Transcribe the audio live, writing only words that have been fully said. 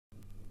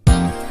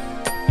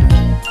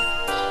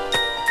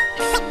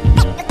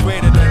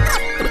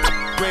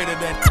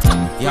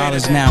Y'all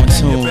is now in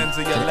tune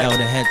to the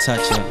Elder Head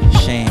Toucha,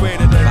 Shame,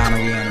 Final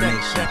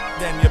Reanimation.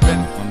 My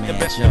man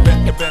Joe,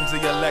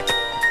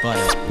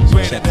 Butter,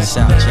 check this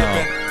out,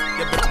 y'all.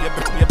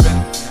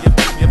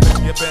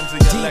 Deep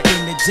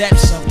in the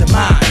depths of the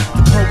mind,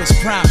 the poet's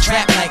prime,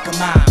 trapped like a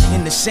mine.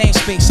 In the same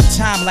space and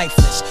time,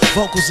 lifeless.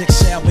 Vocals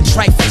excel in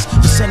trifles,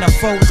 the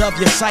centerfold of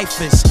your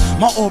ciphers.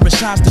 My aura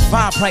shines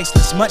divine,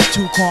 priceless, much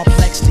too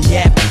complex to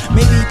yap.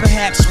 Maybe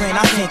perhaps when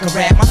I think of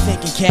rap, my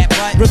thinking cap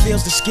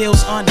reveals the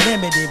skills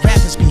unlimited.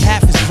 Rappers be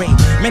half as great.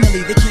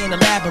 Mentally they can't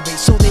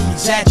elaborate, so they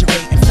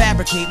exaggerate and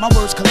fabricate. My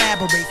words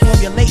collaborate,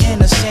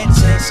 formulating a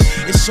sentence.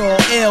 It's all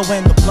ill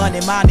when the blunt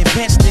in mind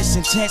invents this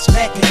intense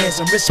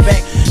mechanism.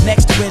 Respect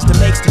next to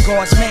wisdom makes the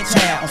gods mental.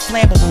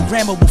 Unflammable,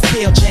 grammable,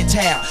 feel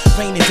gentile.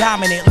 Reigning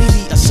dominant, leave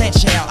me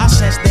essential. I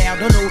sense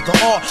down, don't know the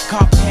all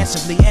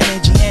comprehensively.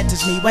 Energy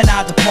enters me when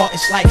I depart,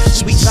 it's like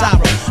sweet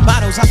sorrow.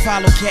 Bottles I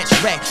follow, catch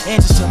wreck.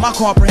 Answers to my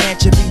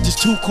comprehension be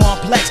just too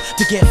complex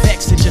to get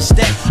vexed and just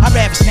step. I'd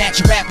rather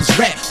snatch a rapper's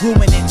rap,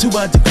 ruin it to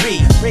a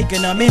degree,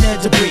 breaking them in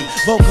a debris.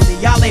 Vocally,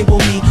 y'all label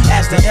me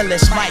as the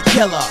illest mic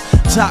killer.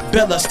 Top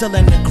biller, still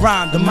in the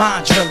grind, the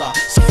mind driller,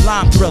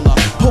 sublime thriller.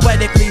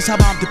 Poetically is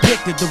how I'm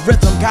depicted. The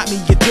rhythm got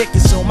me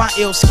addicted, so my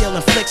ill skill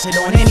inflicts it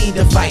on any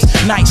device.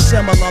 Nice,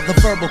 similar, the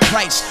verbal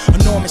price.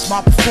 Enormous,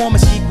 my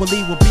performance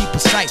equally will be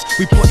precise.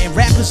 We putting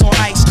rappers on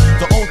ice,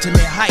 the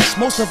ultimate heist.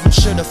 Most of them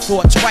should have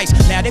thought twice,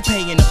 now they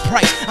paying the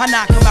price. I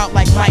knock them out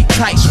like Mike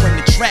Tyson when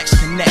the tracks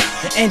connect.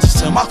 The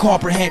engines to my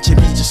comprehension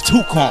be just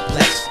too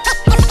complex.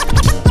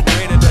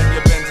 Greater than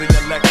your Benz or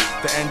your Lex.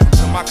 The engine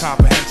to my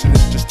comprehension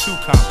is just too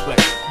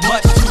complex.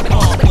 Much too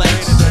complex.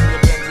 Greater than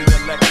your Benz or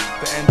your Lex.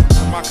 The engine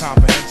to my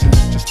comprehension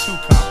is just too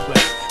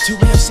complex. To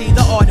an MC,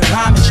 the art of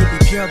rhyming should be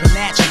pure and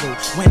natural.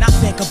 When I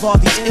think of all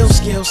these ill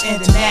skills,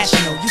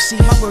 international. You see,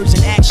 my words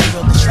in action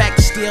will attract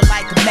the steel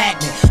like a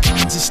magnet.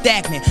 It's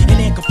stagnant and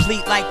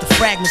incomplete like the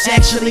fragments.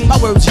 Actually, my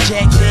words are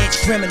jagged edge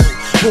criminal,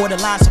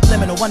 borderline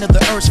subliminal, one of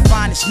the earth's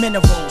finest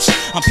minerals.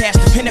 I'm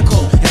past the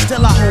pinnacle, and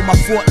still I hold my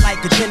fort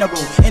like a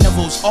general.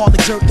 Intervals all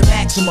exert the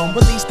maximum,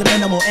 release the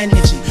minimal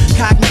energy.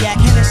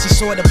 Cognac, Hennessy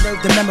sort of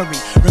blurred the memory.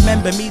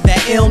 Remember me, that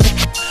ill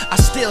I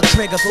still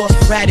trigger thoughts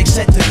sporadic,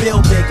 set to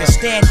build bigger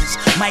standards.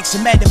 Mics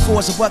and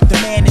metaphors of what the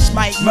man is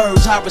might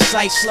merge. I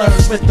recite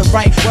slurs with the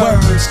right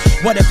words.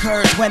 What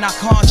occurs when I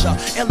conjure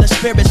illest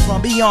spirits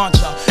from beyond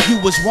ya.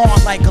 You was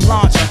warned like a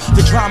launcher.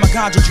 The drama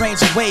ganja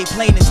drains away,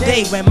 plain as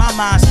day. When my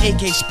mind's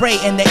AK spray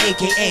in the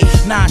AKA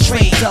 9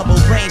 trade, double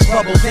brains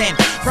bubble then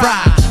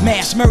fry.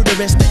 Mass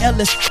murderous, the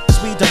illest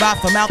we derive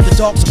from out the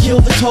dark. So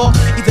kill the talk,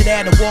 either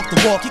that or walk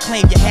the walk. You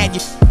claim you had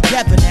your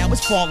together, now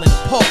it's falling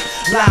apart.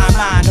 Blind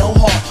mind, no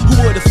heart. Who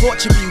would've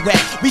thought you'd be whack?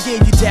 We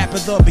gave you dap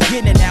at the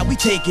beginning, now we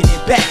taking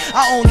it back.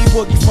 I only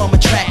boogie from a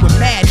track with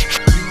mad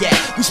yeah.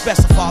 We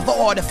specify the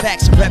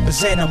artifacts and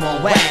represent them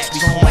on wax. We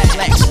gon'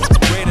 flex.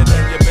 Greater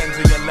than your Benz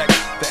or your Lex.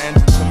 The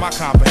engine to my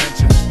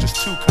comprehension is just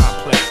too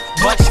complex.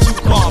 Much too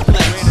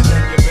complex. Greater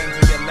than your Benz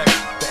or your Lex.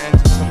 The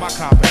engine to my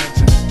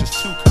comprehension is just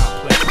too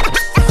complex.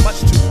 Much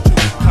too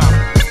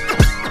complex.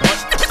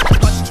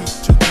 Much too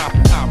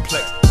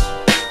complex.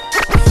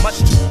 Much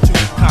too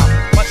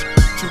complex.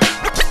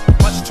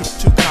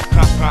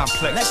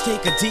 Let's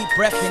take a deep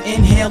breath and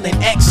inhale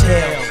and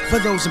exhale. For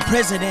those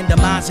imprisoned in the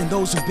minds and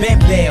those who've been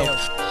bailed.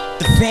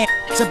 The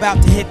fan's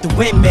about to hit the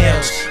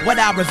windmills. What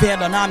I reveal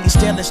on Omni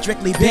still has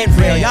strictly been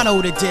real. Y'all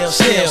know the deal.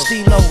 Still,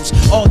 stilos,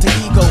 alter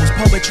egos.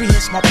 Poetry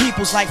hits my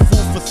peoples like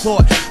food for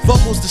thought.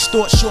 Vocals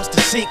distort shorts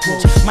to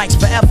sequels. Mics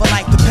forever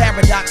like the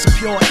paradox of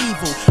pure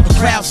evil. But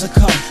crowds will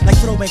come like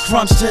throwing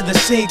crumbs to the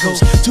seagulls.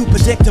 Too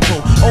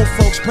predictable. Old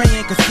folks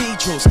praying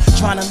cathedrals,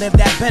 trying to live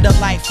that better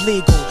life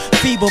legal.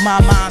 Feeble my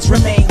minds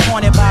remain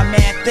haunted by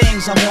mad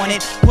things I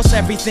wanted. What's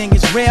everything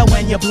is real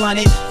when you're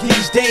blunted.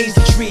 These days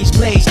the trees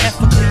blaze. F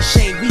a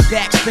cliche, we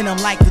back spin them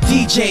like the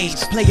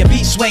DJs. Play a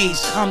beat sways,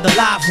 I'm the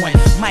live one.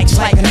 Mike's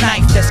like a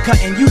knife that's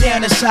cutting you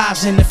down to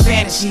size in the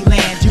fantasy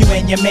land. You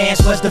and your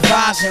mans was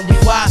devising, we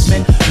wise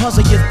men.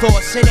 Puzzle your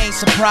thoughts, it ain't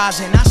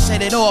surprising. I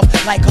set it off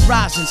like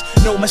horizons,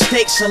 no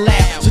mistakes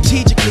allowed.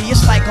 Strategically,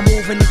 it's like I'm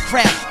moving the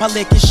crowd. My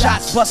licking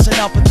shots busting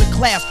up at the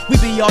clouds. We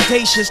be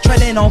audacious,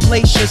 treading on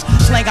glaciers.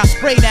 Slang I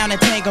spray down in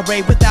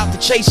Tangeray without the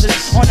chasers.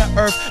 On the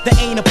earth, there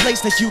ain't a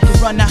place that you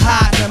can run to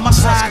hide. When my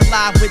sons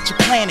collide with your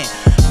planet.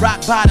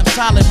 Rock bottom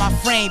solid, my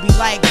frame be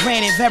like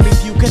granite. Very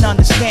few can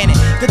understand it.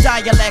 The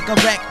dialect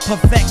erect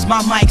perfects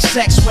my mic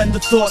sex when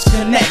the thoughts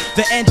connect.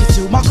 The engine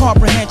to my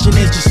comprehension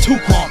is just too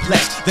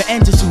complex. The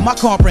engine to my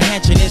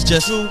comprehension is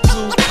just too